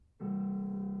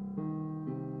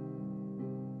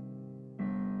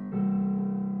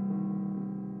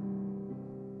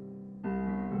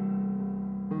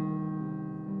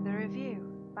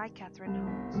by Catherine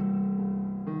Holt.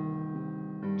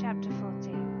 Chapter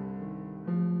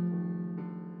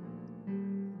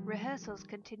 14. Rehearsals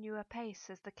continue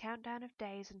apace as the countdown of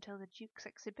days until the Duke's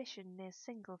exhibition nears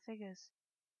single figures.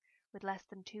 With less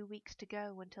than 2 weeks to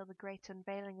go until the great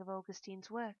unveiling of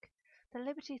Augustine's work, the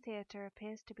Liberty Theatre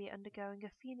appears to be undergoing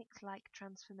a phoenix-like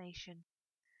transformation.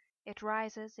 It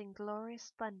rises in glorious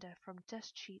splendour from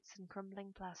dust sheets and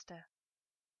crumbling plaster.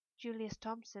 Julius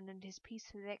Thompson and his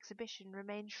piece for the exhibition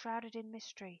remain shrouded in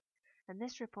mystery, and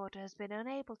this reporter has been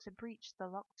unable to breach the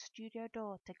locked studio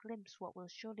door to glimpse what will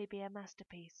surely be a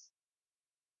masterpiece.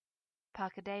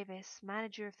 Parker Davis,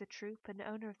 manager of the troupe and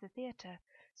owner of the theatre,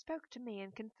 spoke to me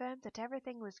and confirmed that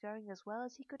everything was going as well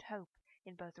as he could hope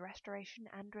in both restoration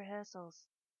and rehearsals.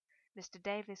 Mr.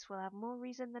 Davis will have more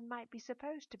reason than might be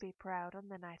supposed to be proud on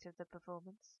the night of the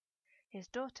performance. His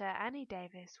daughter, Annie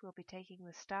Davis, will be taking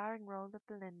the starring role of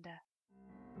Belinda.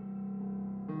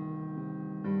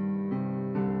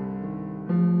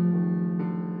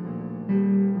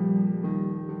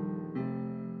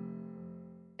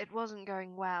 It wasn't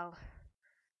going well.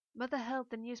 Mother hurled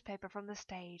the newspaper from the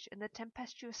stage, and the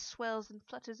tempestuous swirls and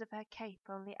flutters of her cape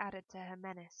only added to her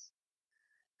menace.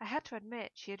 I had to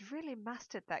admit she had really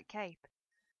mastered that cape,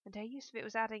 and her use of it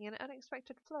was adding an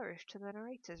unexpected flourish to the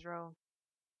narrator's role.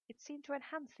 It seemed to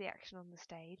enhance the action on the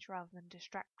stage rather than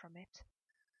distract from it.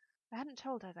 I hadn't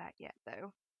told her that yet,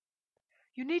 though.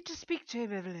 "You need to speak to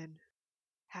him, Evelyn."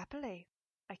 "Happily."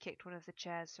 I kicked one of the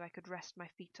chairs so I could rest my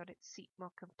feet on its seat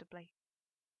more comfortably.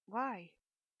 "Why?"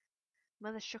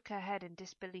 Mother shook her head in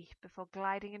disbelief before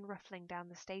gliding and ruffling down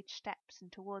the stage steps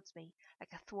and towards me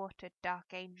like a thwarted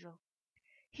dark angel.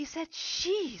 "He said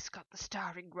she's got the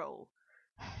starring role.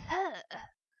 Her!"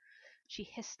 She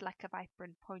hissed like a viper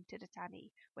and pointed at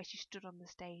Annie, where she stood on the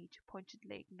stage,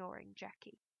 pointedly ignoring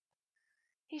Jackie.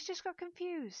 "He's just got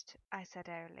confused," I said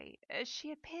airily, "as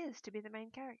she appears to be the main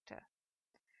character."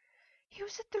 "He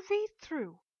was at the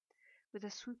read-through." With a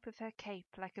swoop of her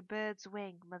cape, like a bird's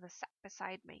wing, Mother sat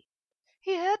beside me.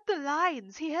 "He heard the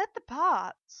lines, he heard the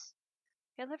parts."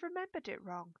 "He'll have remembered it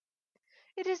wrong."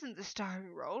 "It isn't the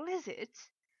starring role, is it?"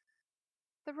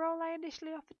 "The role I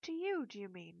initially offered to you, do you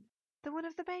mean? The one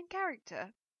of the main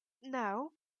character?"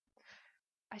 "No."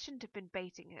 I shouldn't have been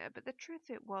baiting her, but the truth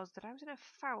of it was that I was in a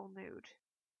foul mood.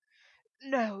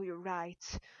 "No, you're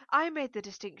right. I made the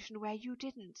distinction where you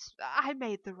didn't. I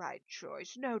made the right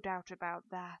choice, no doubt about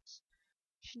that."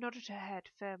 She nodded her head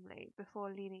firmly before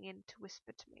leaning in to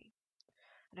whisper to me.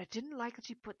 "And I didn't like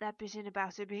that you put that bit in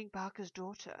about her being Parker's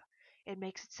daughter. It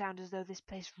makes it sound as though this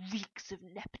place reeks of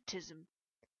nepotism."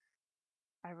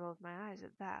 I rolled my eyes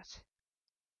at that.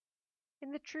 "In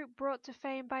the troupe brought to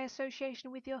fame by association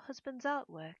with your husband's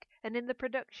artwork, and in the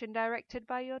production directed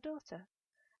by your daughter?"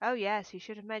 "Oh yes, you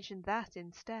should have mentioned that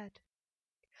instead."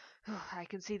 "I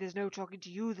can see there's no talking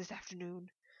to you this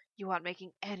afternoon. You aren't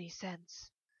making any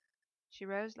sense." She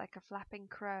rose like a flapping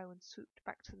crow and swooped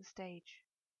back to the stage.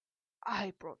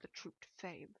 "I brought the troupe to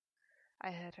fame,"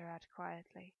 I heard her add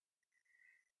quietly.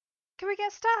 "Can we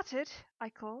get started?"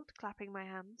 I called, clapping my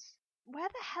hands. "Where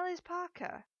the hell is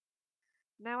Parker?"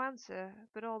 No answer,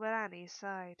 but all but Annie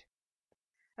sighed.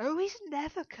 "Oh, he's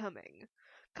never coming.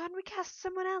 Can't we cast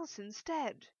someone else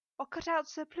instead? Or cut out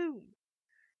Sir Plume?"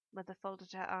 Mother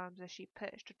folded her arms as she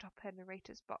perched atop her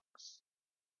narrator's box.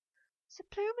 "Sir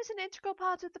Plume is an integral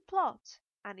part of the plot,"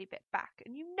 Annie bit back,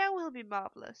 "and you know he'll be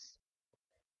marvellous."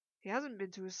 "He hasn't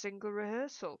been to a single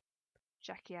rehearsal,"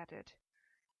 Jackie added.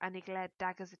 Annie glared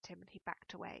daggers at him and he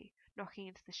backed away, knocking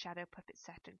into the shadow puppet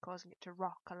set and causing it to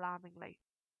rock alarmingly.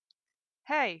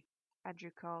 "Hey!"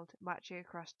 Andrew called, marching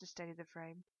across to steady the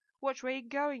frame. "Watch where you're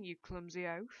going, you clumsy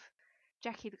oaf."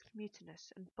 Jackie looked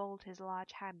mutinous and balled his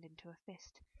large hand into a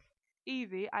fist.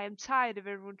 "Evie, I am tired of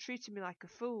everyone treating me like a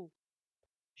fool."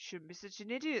 "Shouldn't be such an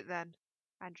idiot, then,"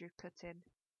 Andrew cut in.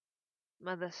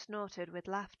 Mother snorted with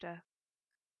laughter.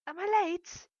 "Am I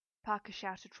late?" Parker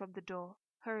shouted from the door,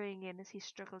 hurrying in as he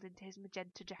struggled into his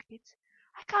magenta jacket.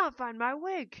 "I can't find my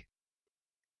wig."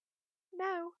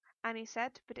 "No," Annie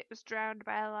said, but it was drowned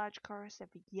by a large chorus of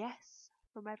 "yes"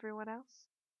 from everyone else.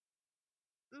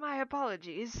 "My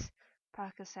apologies,"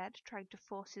 Parker said, trying to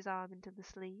force his arm into the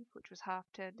sleeve, which was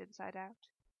half turned inside out.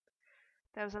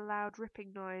 There was a loud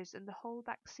ripping noise, and the whole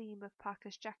back seam of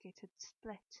Parker's jacket had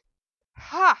split.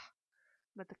 "Ha!"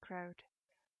 Mother crowed.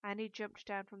 Annie jumped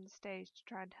down from the stage to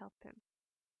try and help him.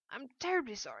 "I'm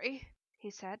terribly sorry," he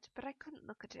said, but I couldn't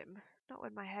look at him, not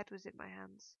when my head was in my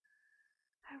hands.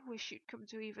 "I wish you'd come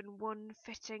to even one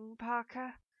fitting,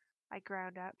 Parker," I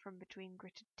ground out from between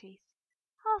gritted teeth.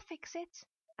 "I'll fix it,"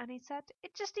 Annie said.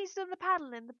 "It just needs another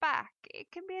paddle in the back.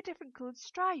 It can be a different coloured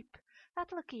stripe.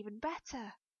 That'll look even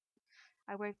better."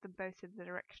 I waved them both in the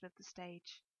direction of the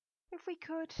stage. If we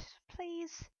could,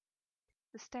 please.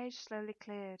 The stage slowly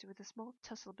cleared, with a small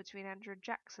tussle between Andrew and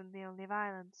Jackson the only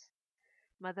violence.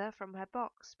 Mother, from her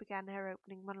box, began her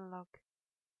opening monologue.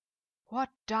 What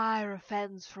dire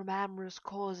offence from amorous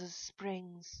causes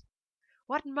springs?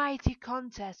 What mighty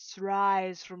contests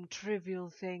rise from trivial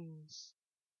things?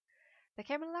 There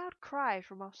came a loud cry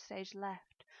from off stage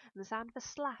left, and the sound of a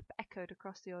slap echoed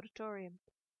across the auditorium.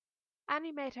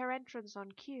 Annie made her entrance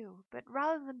on cue, but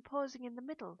rather than pausing in the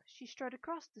middle, she strode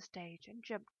across the stage and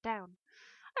jumped down.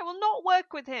 I will not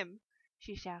work with him,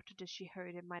 she shouted as she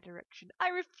hurried in my direction. I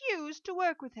refuse to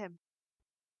work with him.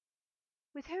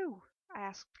 With who? I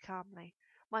asked calmly,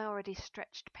 my already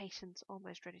stretched patience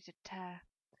almost ready to tear.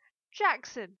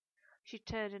 Jackson! She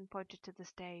turned and pointed to the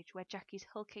stage, where Jackie's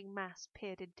hulking mass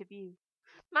peered into view.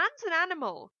 Man's an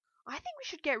animal. I think we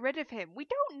should get rid of him. We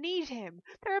don't need him.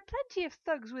 There are plenty of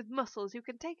thugs with muscles who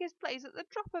can take his place at the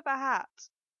drop of a hat.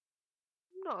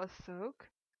 I'm not a thug,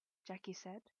 Jackie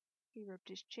said. He rubbed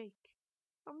his cheek.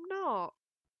 I'm not.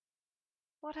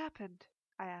 What happened?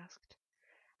 I asked.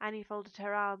 Annie folded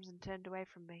her arms and turned away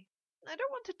from me. I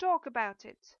don't want to talk about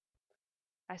it.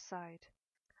 I sighed.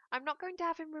 I'm not going to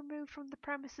have him removed from the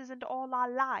premises and all our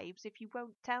lives if you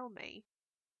won't tell me.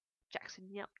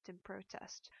 Jackson yelped in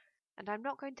protest. And I'm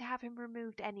not going to have him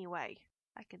removed anyway,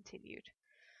 I continued.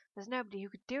 There's nobody who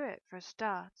could do it, for a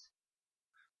start.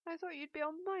 I thought you'd be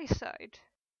on my side,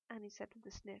 Annie said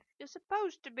with a sniff. You're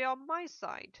supposed to be on my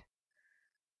side.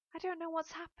 I don't know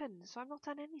what's happened, so I'm not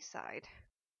on any side.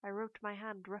 I rubbed my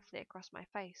hand roughly across my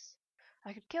face.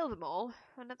 I could kill them all,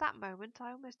 and at that moment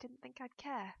I almost didn't think I'd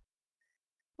care.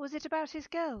 Was it about his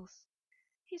girls?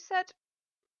 He said...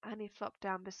 Annie flopped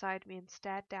down beside me and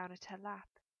stared down at her lap.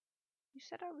 You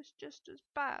said I was just as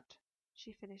bad,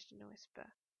 she finished in a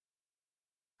whisper.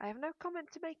 I have no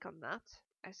comment to make on that,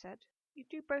 I said. You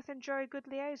do both enjoy a good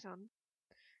liaison.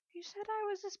 You said I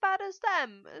was as bad as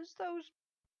them, as those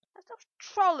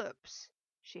trollops,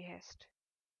 she hissed.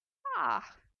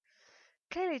 Ah!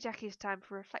 Clearly Jackie's time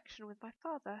for reflection with my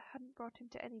father hadn't brought him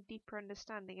to any deeper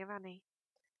understanding of Annie.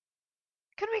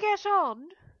 Can we get on?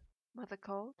 Mother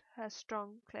called, her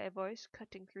strong, clear voice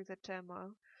cutting through the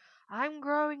turmoil. I'm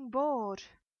growing bored.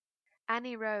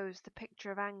 Annie rose, the picture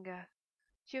of anger.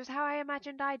 She was how I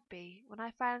imagined I'd be when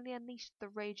I finally unleashed the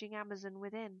raging Amazon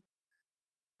within,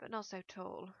 but not so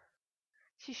tall.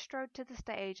 She strode to the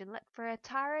stage and let fly a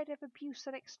tirade of abuse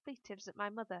and expletives at my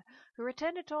mother, who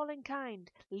returned it all in kind,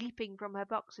 leaping from her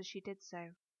box as she did so.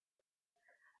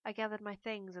 I gathered my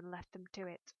things and left them to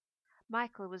it.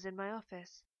 Michael was in my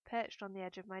office, perched on the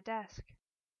edge of my desk.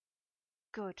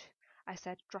 Good, I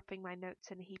said, dropping my notes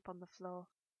in a heap on the floor.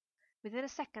 Within a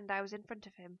second I was in front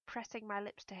of him, pressing my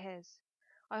lips to his.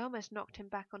 I almost knocked him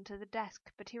back onto the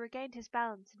desk, but he regained his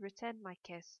balance and returned my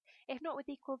kiss, if not with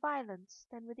equal violence,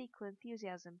 then with equal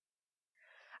enthusiasm.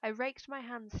 I raked my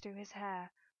hands through his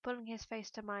hair, pulling his face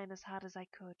to mine as hard as I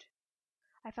could.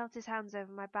 I felt his hands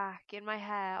over my back, in my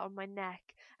hair, on my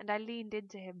neck, and I leaned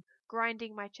into him,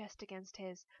 grinding my chest against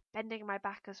his, bending my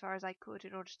back as far as I could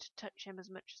in order to touch him as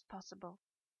much as possible.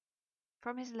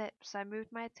 From his lips I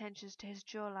moved my attentions to his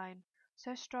jawline,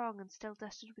 so strong and still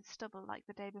dusted with stubble like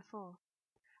the day before.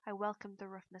 I welcomed the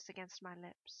roughness against my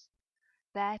lips.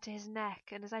 There to his neck,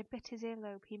 and as I bit his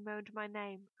earlobe he moaned my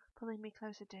name, pulling me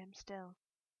closer to him still.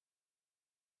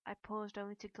 I paused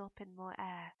only to gulp in more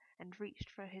air, and reached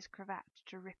for his cravat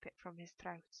to rip it from his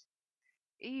throat.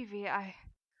 Evie, I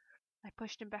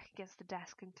pushed him back against the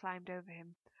desk and climbed over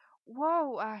him.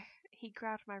 Whoa! He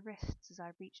grabbed my wrists as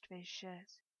I reached for his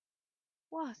shirt.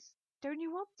 What? Don't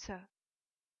you want to?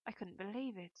 I couldn't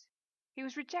believe it. He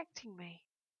was rejecting me.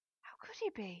 How could he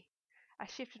be? I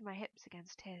shifted my hips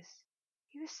against his.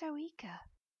 He was so eager.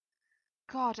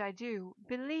 God, I do.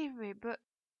 Believe me, but...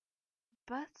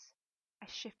 I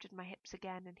shifted my hips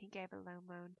again, and he gave a low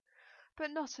moan.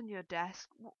 But not on your desk.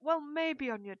 Well, maybe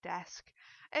on your desk.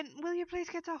 And will you please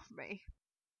get off me?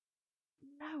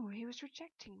 No, he was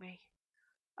rejecting me.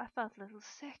 I felt a little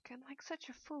sick and like such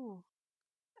a fool.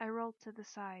 I rolled to the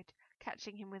side,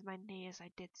 catching him with my knee as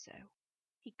I did so.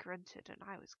 He grunted, and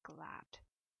I was glad.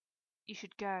 You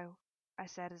should go, I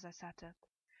said as I sat up.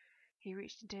 He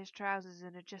reached into his trousers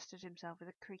and adjusted himself with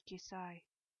a creaky sigh.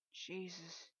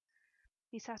 Jesus.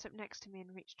 He sat up next to me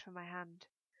and reached for my hand.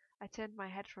 I turned my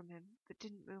head from him, but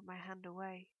didn't move my hand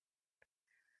away.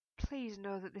 Please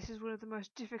know that this is one of the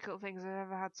most difficult things I've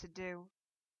ever had to do.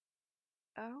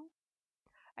 Oh?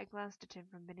 I glanced at him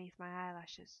from beneath my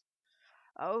eyelashes.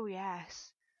 Oh,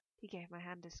 yes. He gave my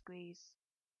hand a squeeze.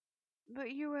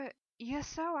 But you're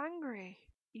so angry.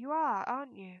 You are,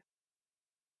 aren't you?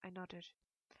 I nodded.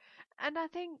 And I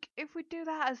think if we do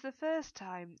that as the first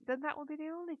time, then that will be the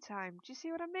only time. Do you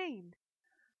see what I mean?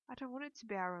 I don't want it to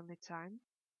be our only time."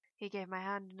 He gave my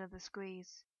hand another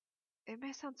squeeze. "It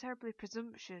may sound terribly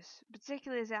presumptuous,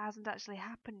 particularly as it hasn't actually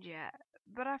happened yet,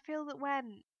 but I feel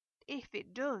that if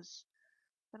it does,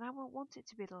 then I won't want it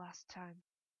to be the last time."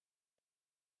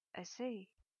 "I see."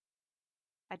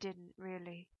 I didn't,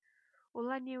 really.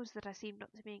 All I knew was that I seemed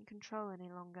not to be in control any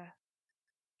longer.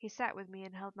 He sat with me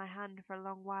and held my hand for a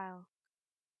long while.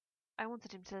 I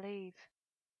wanted him to leave.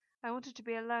 I wanted to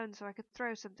be alone so I could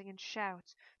throw something and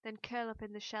shout, then curl up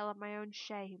in the shell of my own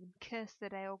shame and curse the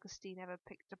day Augustine ever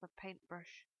picked up a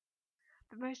paintbrush.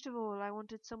 But most of all, I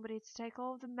wanted somebody to take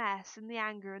all the mess and the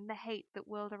anger and the hate that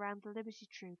whirled around the Liberty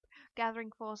Troop,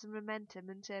 gathering force and momentum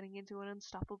and turning into an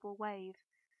unstoppable wave,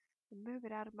 and move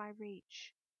it out of my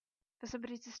reach. For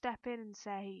somebody to step in and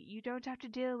say, "You don't have to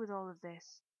deal with all of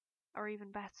this," or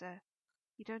even better,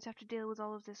 "You don't have to deal with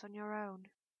all of this on your own."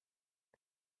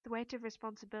 The weight of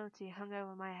responsibility hung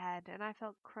over my head, and I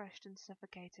felt crushed and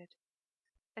suffocated.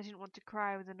 I didn't want to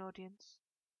cry with an audience.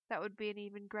 That would be an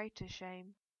even greater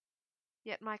shame.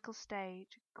 Yet Michael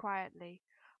stayed, quietly,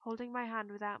 holding my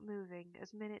hand without moving,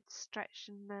 as minutes stretched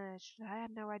and merged, and I had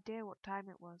no idea what time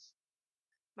it was.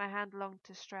 My hand longed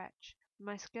to stretch, but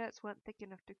my skirts weren't thick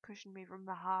enough to cushion me from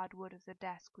the hard wood of the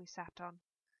desk we sat on.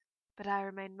 But I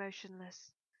remained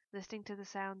motionless, listening to the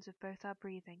sounds of both our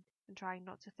breathing, and trying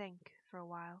not to think, for a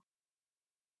while.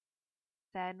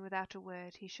 Then, without a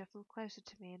word, he shuffled closer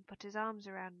to me and put his arms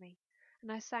around me,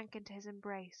 and I sank into his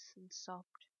embrace and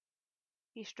sobbed.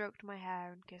 He stroked my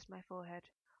hair and kissed my forehead,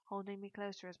 holding me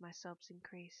closer as my sobs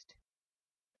increased.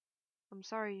 "I'm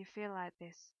sorry you feel like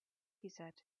this," he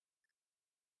said.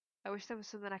 "I wish there was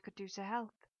something I could do to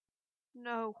help."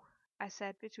 "No," I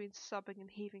said, between sobbing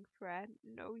and heaving for air.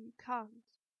 "No, you can't."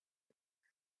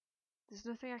 "There's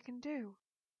nothing I can do."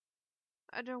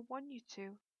 "I don't want you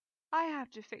to. I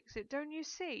have to fix it, don't you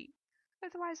see?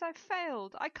 Otherwise I've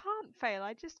failed. I can't fail.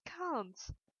 I just can't."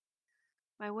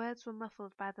 My words were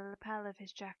muffled by the lapel of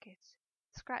his jacket,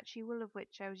 the scratchy wool of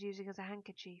which I was using as a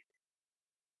handkerchief.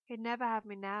 He'd never have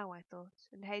me now, I thought,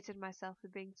 and hated myself for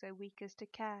being so weak as to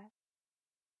care.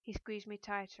 He squeezed me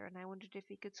tighter, and I wondered if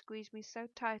he could squeeze me so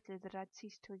tightly that I'd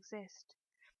cease to exist,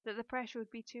 that the pressure would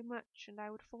be too much and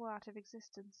I would fall out of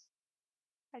existence.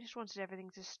 I just wanted everything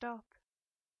to stop.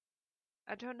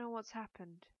 "I don't know what's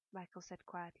happened," Michael said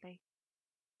quietly,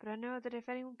 "but I know that if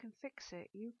anyone can fix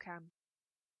it, you can."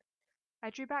 I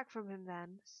drew back from him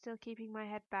then, still keeping my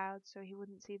head bowed so he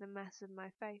wouldn't see the mess of my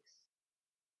face.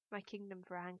 My kingdom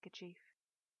for a handkerchief.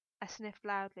 I sniffed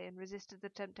loudly and resisted the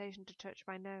temptation to touch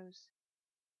my nose.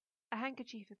 A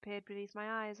handkerchief appeared beneath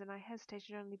my eyes, and I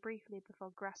hesitated only briefly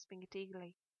before grasping it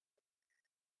eagerly.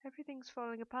 "Everything's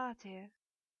falling apart here,"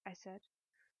 I said.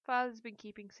 "Father's been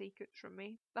keeping secrets from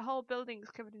me. The whole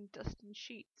building's covered in dust and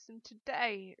sheets, and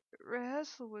today,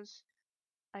 rehearsal was—"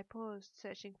 I paused,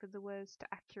 searching for the words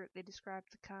to accurately describe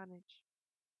the carnage.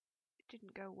 "It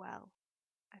didn't go well,"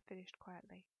 I finished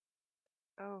quietly.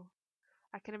 "Oh,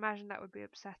 I can imagine that would be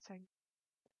upsetting.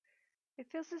 It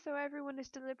feels as though everyone is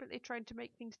deliberately trying to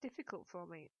make things difficult for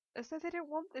me, as though they don't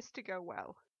want this to go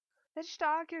well. They're just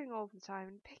arguing all the time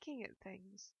and picking at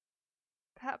things.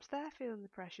 Perhaps they're feeling the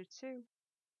pressure too."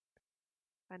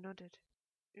 I nodded.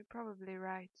 "You're probably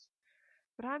right.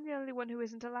 But I'm the only one who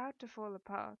isn't allowed to fall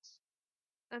apart.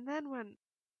 And then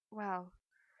well,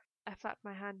 I flapped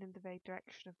my hand in the vague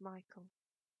direction of Michael.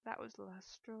 That was the last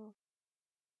straw."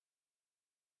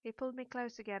 He pulled me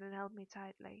close again and held me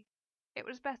tightly. It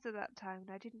was better that time,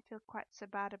 and I didn't feel quite so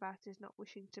bad about his not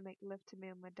wishing to make love to me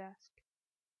on my desk.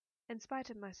 In spite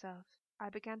of myself, I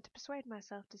began to persuade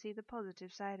myself to see the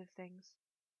positive side of things.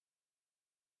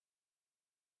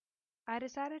 I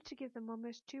decided to give them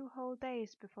almost 2 whole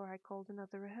days before I called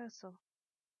another rehearsal.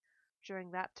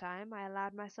 During that time, I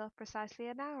allowed myself precisely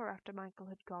an hour after Michael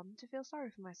had gone to feel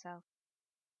sorry for myself.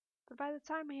 But by the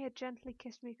time he had gently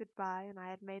kissed me goodbye and I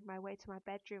had made my way to my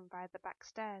bedroom via the back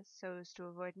stairs so as to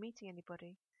avoid meeting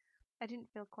anybody, I didn't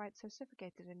feel quite so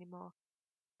suffocated any more.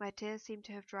 My tears seemed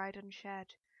to have dried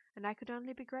unshed, and I could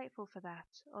only be grateful for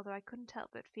that, although I couldn't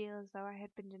help but feel as though I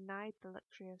had been denied the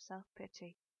luxury of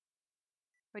self-pity.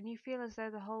 When you feel as though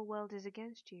the whole world is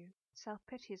against you,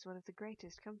 self-pity is one of the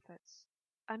greatest comforts.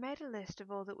 I made a list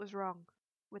of all that was wrong,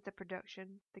 with the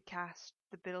production, the cast,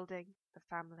 the building, the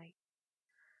family.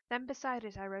 Then beside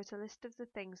it I wrote a list of the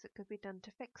things that could be done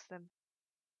to fix them,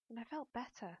 and I felt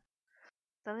better.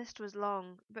 The list was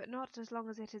long, but not as long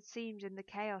as it had seemed in the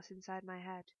chaos inside my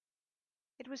head.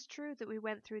 It was true that we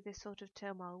went through this sort of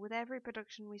turmoil with every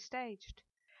production we staged.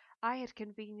 I had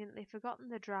conveniently forgotten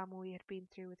the drama we had been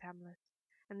through with Hamlet,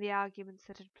 and the arguments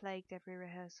that had plagued every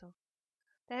rehearsal.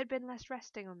 There had been less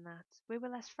resting on that. We were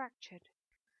less fractured.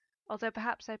 Although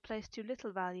perhaps I placed too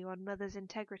little value on Mother's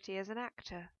integrity as an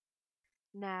actor.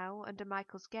 Now, under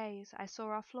Michael's gaze, I saw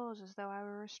our flaws as though I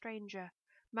were a stranger,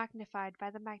 magnified by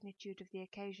the magnitude of the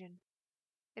occasion.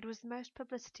 It was the most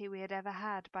publicity we had ever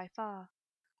had, by far.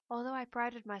 Although I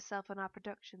prided myself on our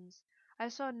productions, I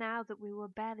saw now that we were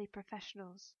barely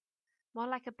professionals, more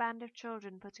like a band of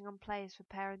children putting on plays for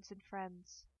parents and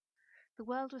friends. The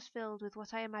world was filled with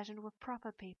what I imagined were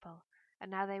proper people,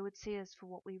 and now they would see us for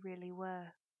what we really were.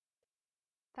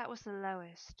 That was the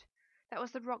lowest. That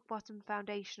was the rock-bottom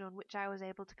foundation on which I was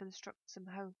able to construct some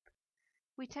hope.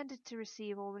 We tended to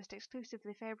receive almost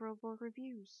exclusively favourable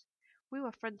reviews. We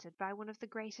were fronted by one of the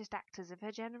greatest actors of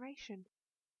her generation.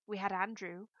 We had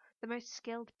Andrew, the most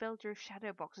skilled builder of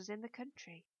shadow boxes in the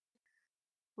country.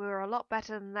 We were a lot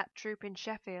better than that troupe in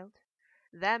Sheffield.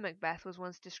 Their Macbeth was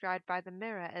once described by the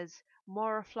Mirror as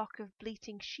more a flock of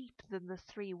bleating sheep than the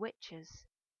Three Witches.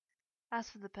 As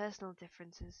for the personal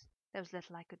differences, there was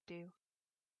little I could do.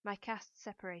 My cast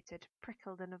separated,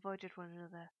 prickled and avoided one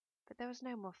another, but there was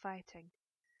no more fighting.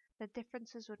 The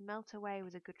differences would melt away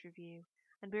with a good review,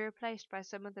 and be replaced by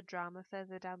some other drama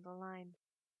further down the line.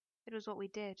 It was what we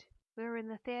did. We were in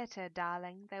the theatre,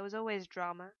 darling. There was always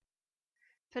drama.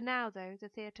 For now, though, the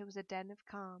theatre was a den of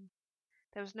calm.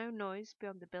 There was no noise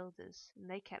beyond the builders, and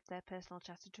they kept their personal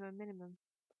chatter to a minimum.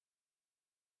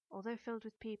 Although filled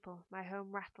with people, my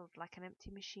home rattled like an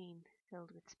empty machine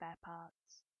filled with spare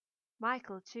parts.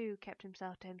 Michael, too, kept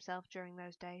himself to himself during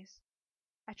those days.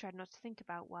 I tried not to think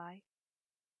about why.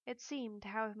 It seemed,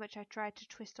 however much I tried to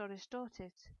twist or distort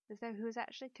it, as though he was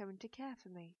actually coming to care for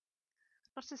me.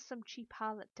 Not as some cheap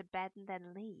harlot to bed and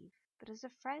then leave, but as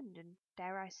a friend and,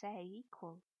 dare I say,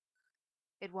 equal.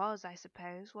 It was, I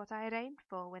suppose, what I had aimed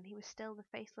for when he was still the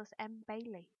faithless M.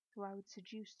 Bailey, who I would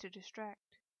seduce to distract.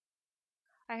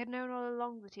 I had known all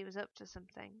along that he was up to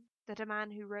something, that a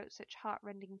man who wrote such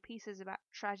heart-rending pieces about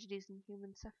tragedies and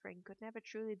human suffering could never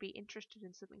truly be interested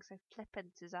in something so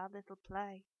flippant as our little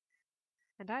play.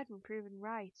 And I had been proven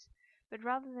right, but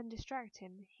rather than distract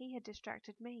him, he had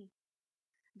distracted me.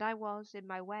 And I was, in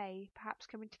my way, perhaps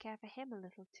coming to care for him a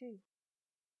little too.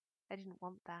 I didn't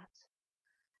want that.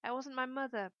 I wasn't my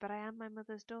mother, but I am my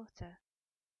mother's daughter.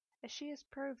 As she has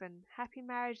proven, happy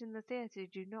marriage and the theatre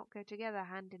do not go together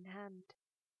hand in hand.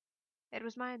 It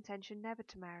was my intention never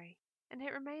to marry, and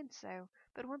it remained so,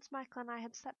 but once Michael and I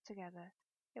had slept together,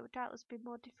 it would doubtless be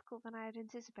more difficult than I had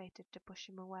anticipated to push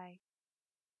him away.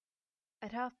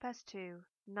 At 2:30,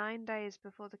 9 days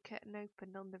before the curtain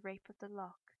opened on the Rape of the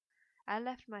Lock, I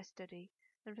left my study,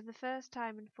 and for the first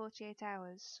time in 48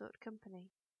 hours sought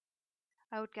company.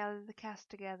 I would gather the cast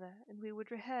together, and we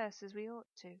would rehearse as we ought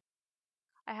to.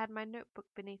 I had my notebook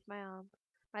beneath my arm,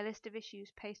 my list of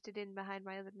issues pasted in behind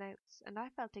my other notes, and I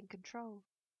felt in control.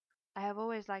 I have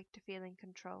always liked to feel in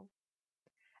control.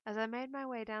 As I made my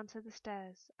way down to the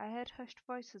stairs, I heard hushed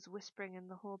voices whispering in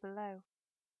the hall below.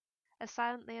 As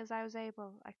silently as I was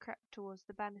able, I crept towards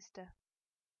the banister.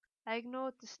 I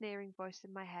ignored the sneering voice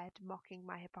in my head, mocking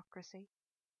my hypocrisy.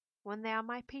 When they are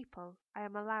my people, I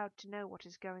am allowed to know what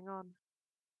is going on.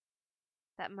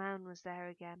 That man was there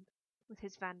again, with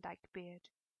his Van Dyke beard.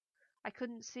 I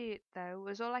couldn't see it, though,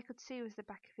 as all I could see was the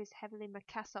back of his heavily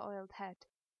macassar-oiled head.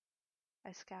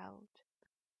 I scowled.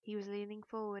 He was leaning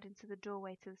forward into the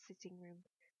doorway to the sitting room,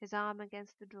 his arm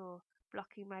against the door,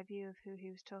 blocking my view of who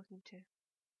he was talking to.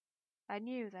 I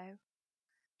knew, though.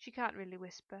 She can't really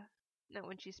whisper, not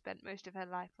when she's spent most of her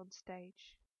life on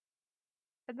stage.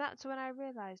 And that's when I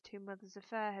realized who Mother's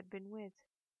affair had been with.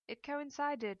 It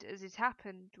coincided, as it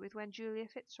happened, with when Julia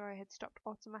Fitzroy had stopped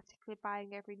automatically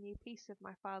buying every new piece of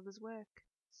my father's work,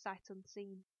 sight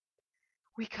unseen.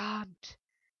 "We can't,"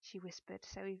 she whispered,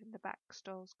 so even the back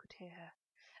stalls could hear her.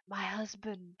 "My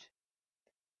husband."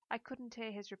 I couldn't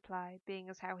hear his reply, being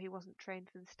as how he wasn't trained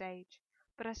for the stage,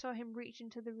 but I saw him reach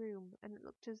into the room, and it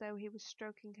looked as though he was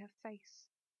stroking her face.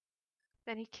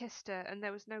 Then he kissed her, and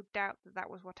there was no doubt that that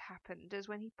was what happened, as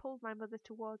when he pulled my mother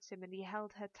towards him and he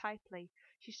held her tightly,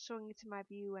 she swung into my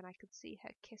view and I could see her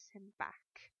kiss him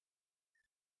back.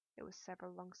 It was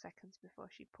several long seconds before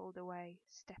she pulled away,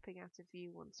 stepping out of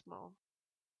view once more.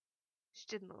 She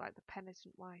didn't look like the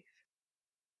penitent wife.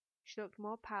 She looked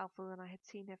more powerful than I had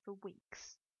seen her for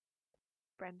weeks.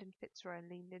 Brendan Fitzroy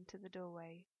leaned into the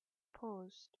doorway,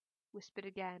 paused, whispered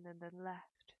again, and then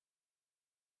left.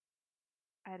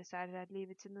 I decided I'd leave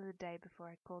it another day before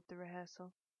I called the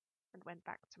rehearsal, and went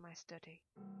back to my study.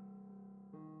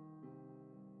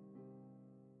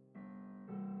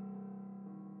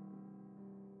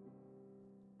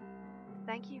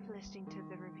 Thank you for listening to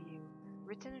the review,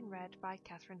 written and read by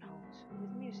Catherine Holt,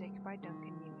 with music by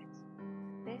Duncan Hewitt.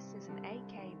 This is an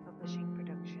AK Publishing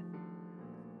production.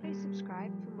 Please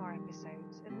subscribe for more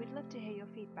episodes, and we'd love to hear your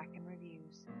feedback and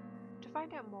reviews. To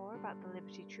find out more about the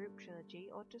Liberty Troop trilogy,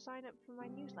 or to sign up for my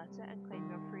newsletter and claim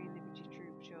your free Liberty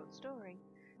Troop short story,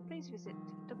 please visit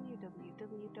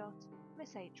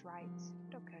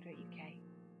www.misshwrites.co.uk.